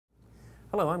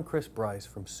Hello, I'm Chris Bryce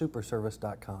from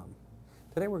superservice.com.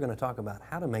 Today we're going to talk about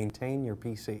how to maintain your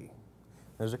PC.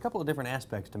 There's a couple of different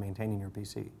aspects to maintaining your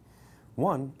PC.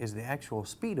 One is the actual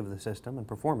speed of the system and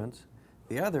performance.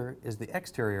 The other is the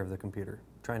exterior of the computer,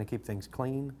 trying to keep things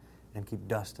clean and keep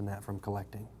dust and that from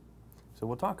collecting. So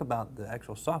we'll talk about the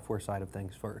actual software side of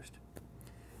things first.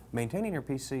 Maintaining your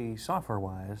PC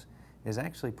software-wise is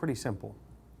actually pretty simple.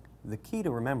 The key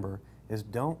to remember is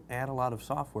don't add a lot of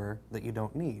software that you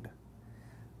don't need.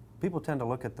 People tend to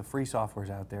look at the free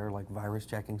softwares out there like virus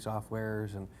checking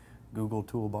softwares and Google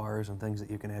Toolbars and things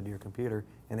that you can add to your computer,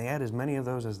 and they add as many of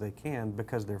those as they can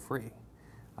because they're free.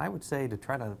 I would say to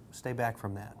try to stay back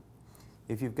from that.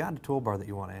 If you've got a toolbar that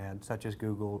you want to add, such as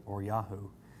Google or Yahoo,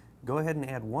 go ahead and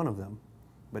add one of them,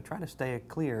 but try to stay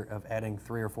clear of adding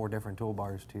 3 or 4 different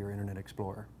toolbars to your Internet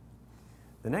Explorer.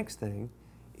 The next thing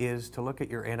is to look at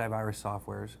your antivirus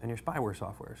softwares and your spyware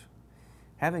softwares.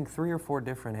 Having 3 or 4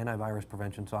 different antivirus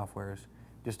prevention softwares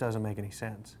just doesn't make any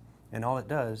sense. And all it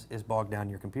does is bog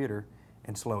down your computer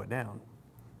and slow it down.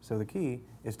 So the key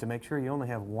is to make sure you only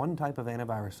have one type of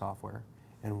antivirus software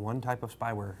and one type of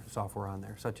spyware software on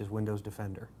there, such as Windows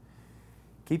Defender.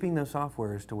 Keeping those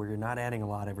softwares to where you're not adding a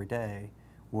lot every day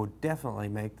will definitely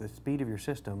make the speed of your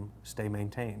system stay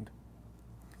maintained.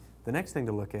 The next thing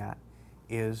to look at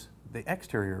is the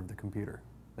exterior of the computer,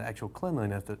 the actual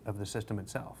cleanliness of the system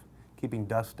itself, keeping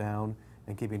dust down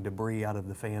and keeping debris out of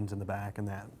the fans in the back and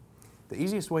that. The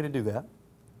easiest way to do that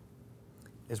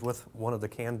is with one of the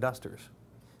canned dusters.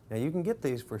 Now you can get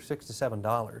these for $6 to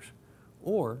 $7,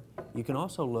 or you can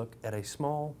also look at a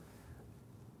small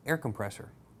air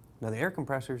compressor. Now the air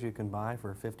compressors you can buy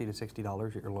for $50 to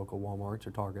 $60 at your local Walmarts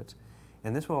or Targets,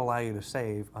 and this will allow you to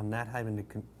save on not having to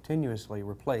continuously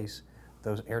replace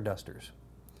those air dusters.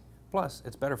 Plus,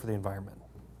 it's better for the environment.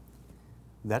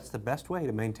 That's the best way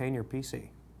to maintain your PC.